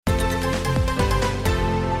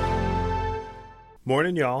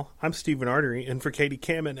Morning, y'all. I'm Stephen Artery, in for Katie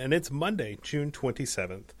Kamen, and it's Monday, June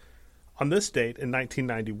 27th. On this date, in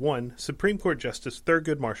 1991, Supreme Court Justice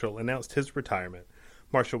Thurgood Marshall announced his retirement.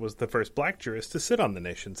 Marshall was the first black jurist to sit on the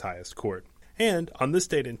nation's highest court. And, on this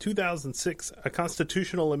date in 2006, a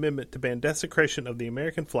constitutional amendment to ban desecration of the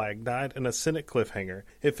American flag died in a Senate cliffhanger.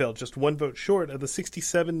 It fell just one vote short of the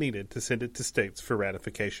 67 needed to send it to states for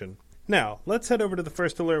ratification. Now, let's head over to the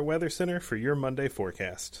First Alert Weather Center for your Monday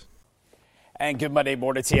forecast. And good Monday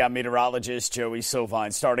morning to you. I'm meteorologist Joey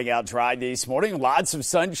Sovine. Starting out dry this morning, lots of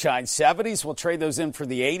sunshine. 70s, we'll trade those in for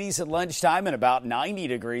the 80s at lunchtime and about 90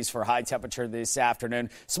 degrees for high temperature this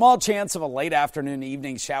afternoon. Small chance of a late afternoon,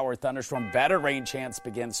 evening shower thunderstorm. Better rain chance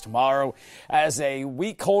begins tomorrow as a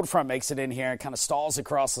weak cold front makes it in here and kind of stalls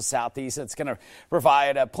across the southeast. It's going to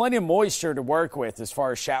provide plenty of moisture to work with as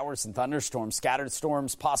far as showers and thunderstorms. Scattered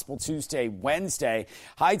storms possible Tuesday, Wednesday.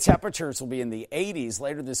 High temperatures will be in the 80s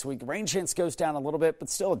later this week. Rain chance goes down a little bit, but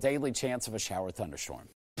still a daily chance of a shower thunderstorm.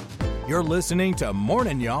 You're listening to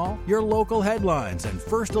Morning Y'all, your local headlines and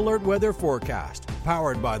First Alert weather forecast,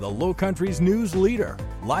 powered by the Lowcountry's news leader,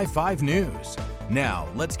 Live 5 News. Now,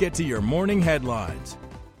 let's get to your morning headlines.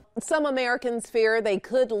 Some Americans fear they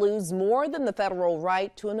could lose more than the federal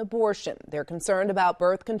right to an abortion. They're concerned about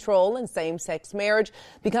birth control and same-sex marriage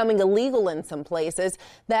becoming illegal in some places.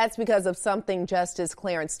 That's because of something Justice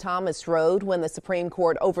Clarence Thomas wrote when the Supreme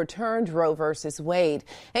Court overturned Roe v. Wade.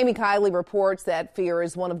 Amy Kiley reports that fear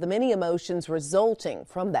is one of the many emotions resulting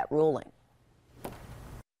from that ruling.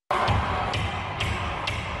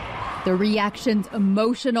 The reactions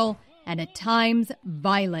emotional and at times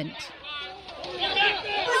violent.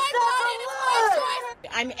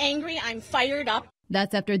 I'm angry. I'm fired up.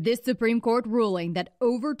 That's after this Supreme Court ruling that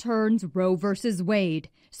overturns Roe v. Wade.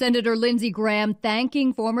 Senator Lindsey Graham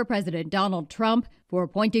thanking former President Donald Trump for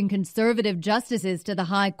appointing conservative justices to the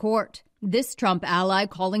high court. This Trump ally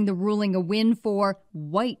calling the ruling a win for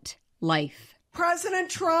white life.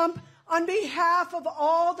 President Trump, on behalf of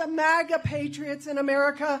all the MAGA patriots in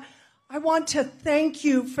America, I want to thank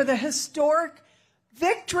you for the historic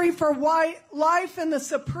victory for white life in the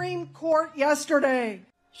Supreme Court yesterday.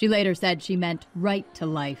 She later said she meant right to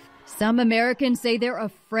life. Some Americans say they're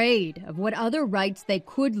afraid of what other rights they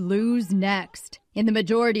could lose next. In the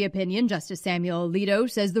majority opinion, Justice Samuel Alito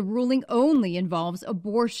says the ruling only involves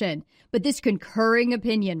abortion. But this concurring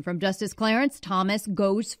opinion from Justice Clarence Thomas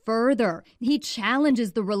goes further. He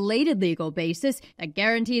challenges the related legal basis that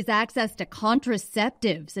guarantees access to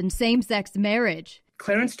contraceptives and same-sex marriage.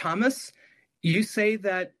 Clarence Thomas, you say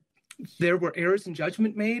that there were errors in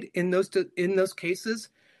judgment made in those cases.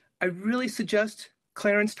 I really suggest,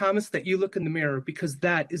 Clarence Thomas, that you look in the mirror because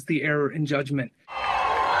that is the error in judgment.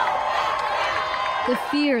 The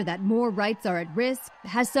fear that more rights are at risk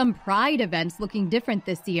has some pride events looking different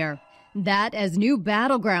this year. That as new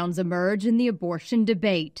battlegrounds emerge in the abortion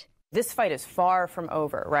debate. This fight is far from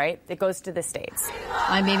over, right? It goes to the states.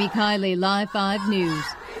 I'm Amy Kiley, Live 5 News.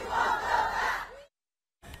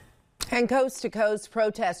 And coast-to-coast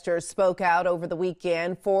protesters spoke out over the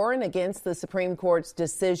weekend for and against the Supreme Court's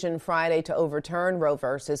decision Friday to overturn Roe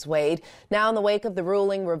v. Wade. Now in the wake of the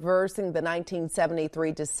ruling reversing the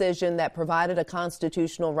 1973 decision that provided a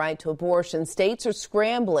constitutional right to abortion, states are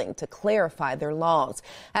scrambling to clarify their laws.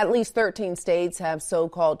 At least 13 states have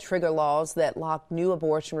so-called trigger laws that lock new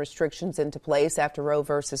abortion restrictions into place after Roe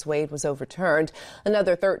v. Wade was overturned.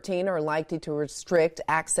 Another 13 are likely to restrict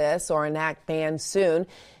access or enact bans soon.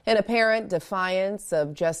 In apparent defiance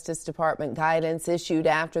of Justice Department guidance issued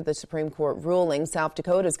after the Supreme Court ruling, South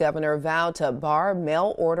Dakota's governor vowed to bar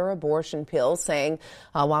mail-order abortion pills,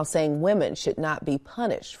 while saying women should not be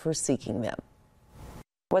punished for seeking them.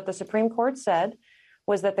 What the Supreme Court said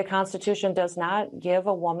was that the Constitution does not give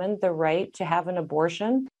a woman the right to have an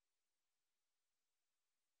abortion.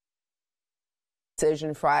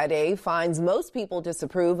 Decision Friday finds most people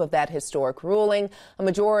disapprove of that historic ruling. A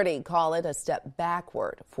majority call it a step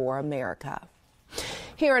backward for America.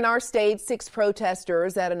 Here in our state, 6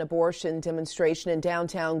 protesters at an abortion demonstration in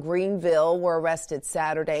downtown Greenville were arrested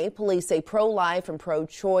Saturday. Police say pro-life and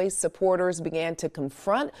pro-choice supporters began to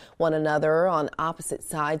confront one another on opposite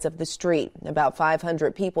sides of the street. About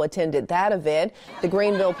 500 people attended that event. The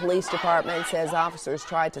Greenville Police Department says officers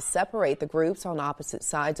tried to separate the groups on opposite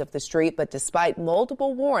sides of the street, but despite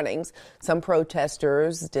multiple warnings, some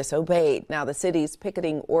protesters disobeyed. Now, the city's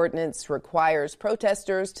picketing ordinance requires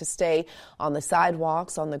protesters to stay on the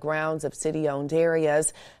sidewalks on the grounds of city-owned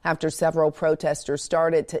areas. After several protesters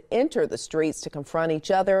started to enter the streets to confront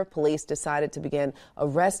each other, police decided to begin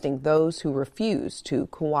arresting those who refused to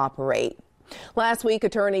cooperate. Last week,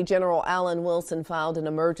 Attorney General Alan Wilson filed an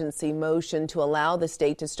emergency motion to allow the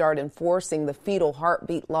state to start enforcing the fetal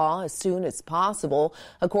heartbeat law as soon as possible.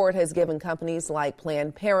 A court has given companies like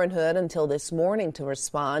Planned Parenthood until this morning to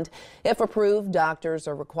respond. If approved, doctors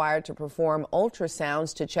are required to perform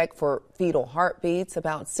ultrasounds to check for fetal heartbeats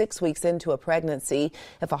about 6 weeks into a pregnancy.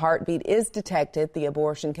 If a heartbeat is detected, the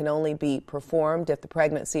abortion can only be performed if the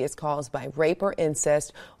pregnancy is caused by rape or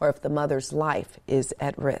incest or if the mother's life is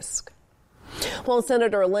at risk. Well,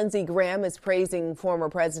 Senator Lindsey Graham is praising former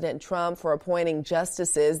President Trump for appointing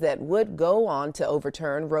justices that would go on to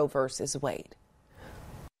overturn Roe v. Wade.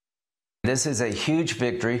 This is a huge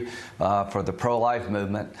victory for the pro-life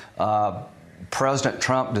movement. President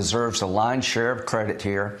Trump deserves a lion's share of credit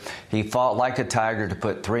here. He fought like a tiger to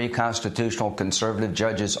put 3 constitutional conservative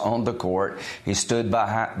judges on the court. He stood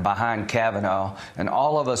behind Kavanaugh. And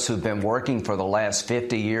all of us who've been working for the last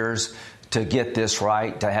 50 years to get this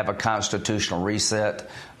right, to have a constitutional reset,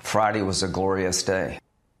 Friday was a glorious day.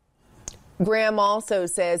 Graham also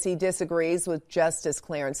says he disagrees with Justice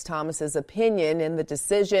Clarence Thomas's opinion in the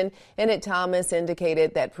decision. In it, Thomas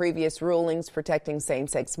indicated that previous rulings protecting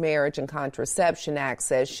same-sex marriage and contraception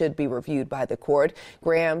access should be reviewed by the court.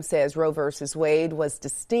 Graham says Roe v. Wade was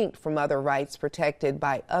distinct from other rights protected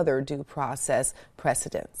by other due process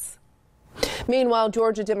precedents. Meanwhile,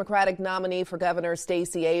 Georgia Democratic nominee for Governor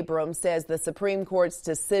Stacey Abrams says the Supreme Court's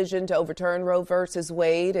decision to overturn Roe v.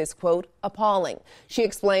 Wade is, quote, appalling. She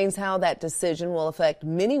explains how that decision will affect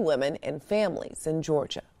many women and families in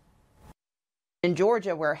Georgia. In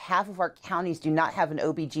Georgia, where half of our counties do not have an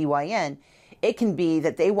OBGYN, it can be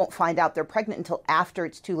that they won't find out they're pregnant until after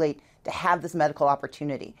it's too late to have this medical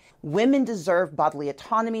opportunity. Women deserve bodily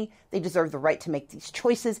autonomy. They deserve the right to make these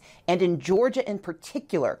choices. And in Georgia in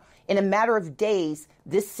particular, in a matter of days,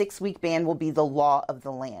 this 6-week ban will be the law of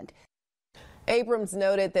the land. Abrams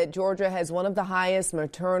noted that Georgia has one of the highest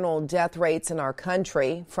maternal death rates in our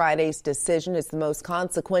country. Friday's decision is the most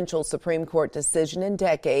consequential Supreme Court decision in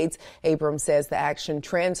decades. Abrams says the action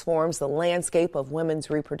transforms the landscape of women's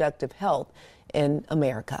reproductive health in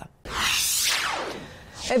America.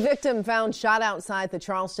 A victim found shot outside the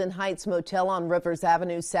Charleston Heights Motel on Rivers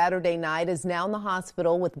Avenue Saturday night is now in the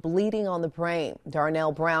hospital with bleeding on the brain.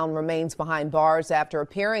 Darnell Brown remains behind bars after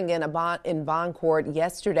appearing in bond court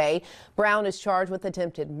yesterday. Brown is charged with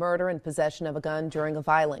attempted murder and possession of a gun during a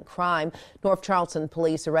violent crime. North Charleston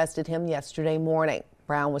police arrested him yesterday morning.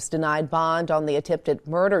 Brown was denied bond on the attempted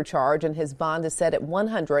murder charge, and his bond is set at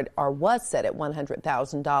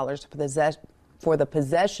 $100,000 for the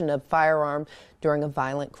possession of firearm during a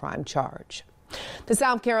violent crime charge. The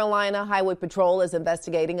South Carolina Highway Patrol is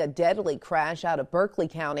investigating a deadly crash out of Berkeley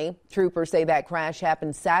County. Troopers say that crash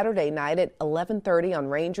happened Saturday night at 11:30 on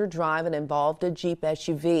Ranger Drive and involved a Jeep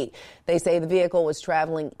SUV. They say the vehicle was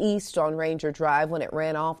traveling east on Ranger Drive when it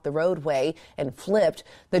ran off the roadway and flipped.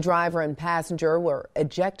 The driver and passenger were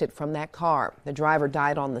ejected from that car. The driver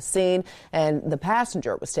died on the scene, and the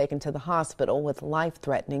passenger was taken to the hospital with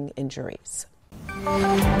life-threatening injuries.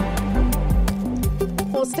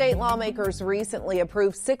 Well, state lawmakers recently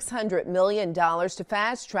approved $600 million to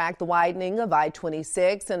fast-track the widening of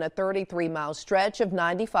I-26 and a 33-mile stretch of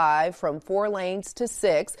 95 from 4 lanes to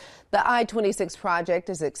 6. The I-26 project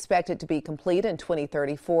is expected to be complete in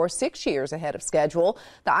 2034, 6 years ahead of schedule.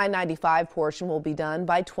 The I-95 portion will be done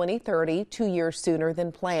by 2030, 2 years sooner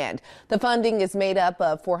than planned. The funding is made up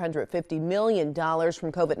of $450 million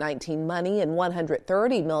from COVID-19 money and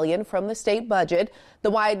 $130 million from the state budget.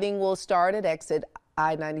 The widening will start at exit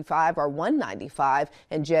I-95 or 195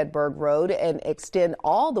 and Jedburgh Road and extend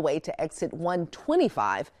all the way to exit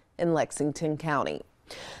 125 in Lexington County.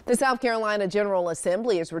 The South Carolina General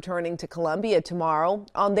Assembly is returning to Columbia tomorrow.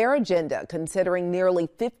 On their agenda, considering nearly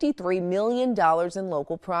 $53 million in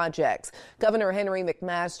local projects. Governor Henry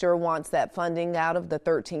McMaster wants that funding out of the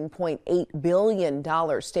 $13.8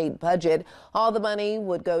 billion state budget. All the money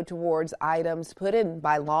would go towards items put in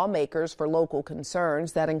by lawmakers for local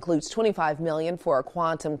concerns. That includes $25 million for a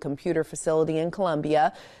quantum computer facility in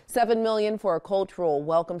Columbia, $7 million for a cultural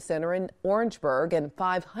welcome center in Orangeburg, and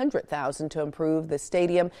 $500,000 to improve the stadium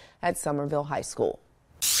at Somerville High School.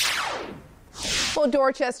 Well,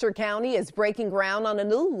 Dorchester County is breaking ground on a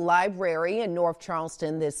new library in North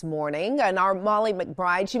Charleston this morning. And our Molly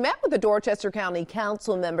McBride, she met with a Dorchester County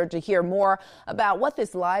council member to hear more about what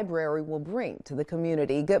this library will bring to the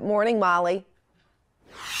community. Good morning, Molly.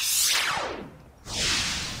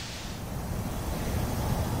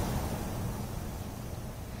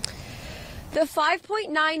 The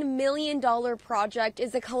 $5.9 million project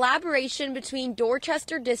is a collaboration between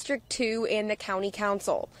Dorchester District 2 and the County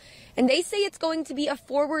Council. And they say it's going to be a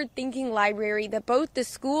forward-thinking library that both the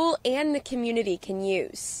school and the community can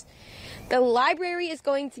use. The library is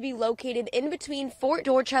going to be located in between Fort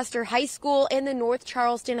Dorchester High School and the North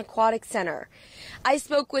Charleston Aquatic Center. I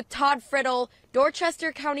spoke with Todd Friddle,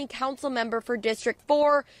 Dorchester County Council member for District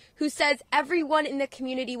 4, who says everyone in the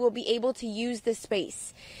community will be able to use the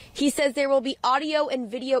space. He says there will be audio and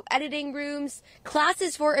video editing rooms,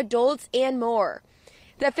 classes for adults, and more.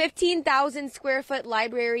 The 15,000 square foot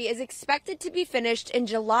library is expected to be finished in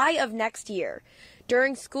July of next year.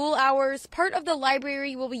 During school hours, part of the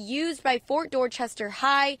library will be used by Fort Dorchester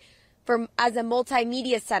High as a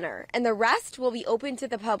multimedia center, and the rest will be open to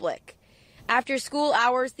the public. After school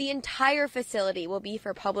hours, the entire facility will be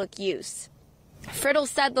for public use. Friddle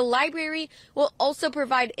said the library will also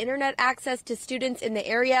provide internet access to students in the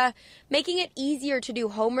area, making it easier to do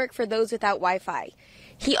homework for those without Wi-Fi.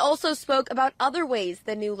 He also spoke about other ways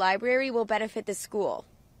the new library will benefit the school.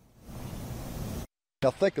 Now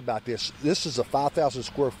think about this. This is a 5,000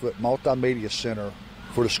 square foot multimedia center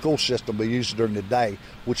for the school system to use during the day,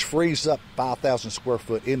 which frees up 5,000 square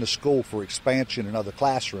foot in the school for expansion and other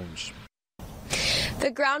classrooms. The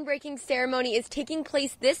groundbreaking ceremony is taking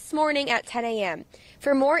place this morning at 10 a.m.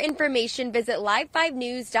 For more information, visit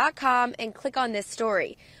live5news.com and click on this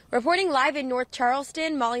story. Reporting live in North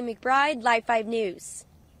Charleston, Molly McBride, Live 5 News.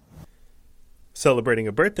 Celebrating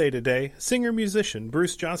a birthday today, singer-musician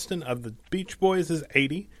Bruce Johnston of the Beach Boys is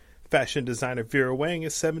 80, fashion designer Vera Wang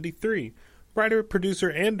is 73, writer, producer,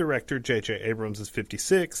 and director J.J. Abrams is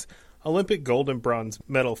 56, Olympic gold and bronze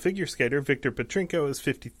medal figure skater Victor Petrenko is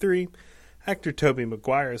 53, actor Tobey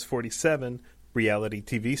Maguire is 47, reality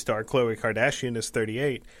TV star Khloe Kardashian is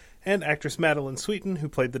 38, and actress Madeline Sweeten, who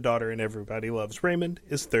played the daughter in Everybody Loves Raymond,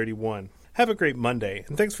 is 31. Have a great Monday,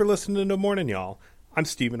 and thanks for listening to Morning Y'all. I'm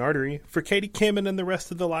Stephen Artery. For Katie Kamen and the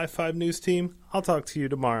rest of the Live 5 News team, I'll talk to you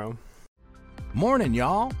tomorrow. Morning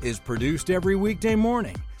Y'all is produced every weekday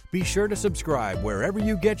morning. Be sure to subscribe wherever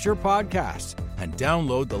you get your podcasts and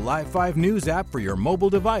download the Live 5 News app for your mobile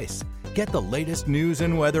device. Get the latest news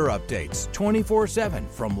and weather updates 24/7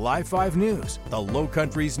 from Live 5 News, the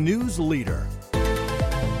Lowcountry's news leader.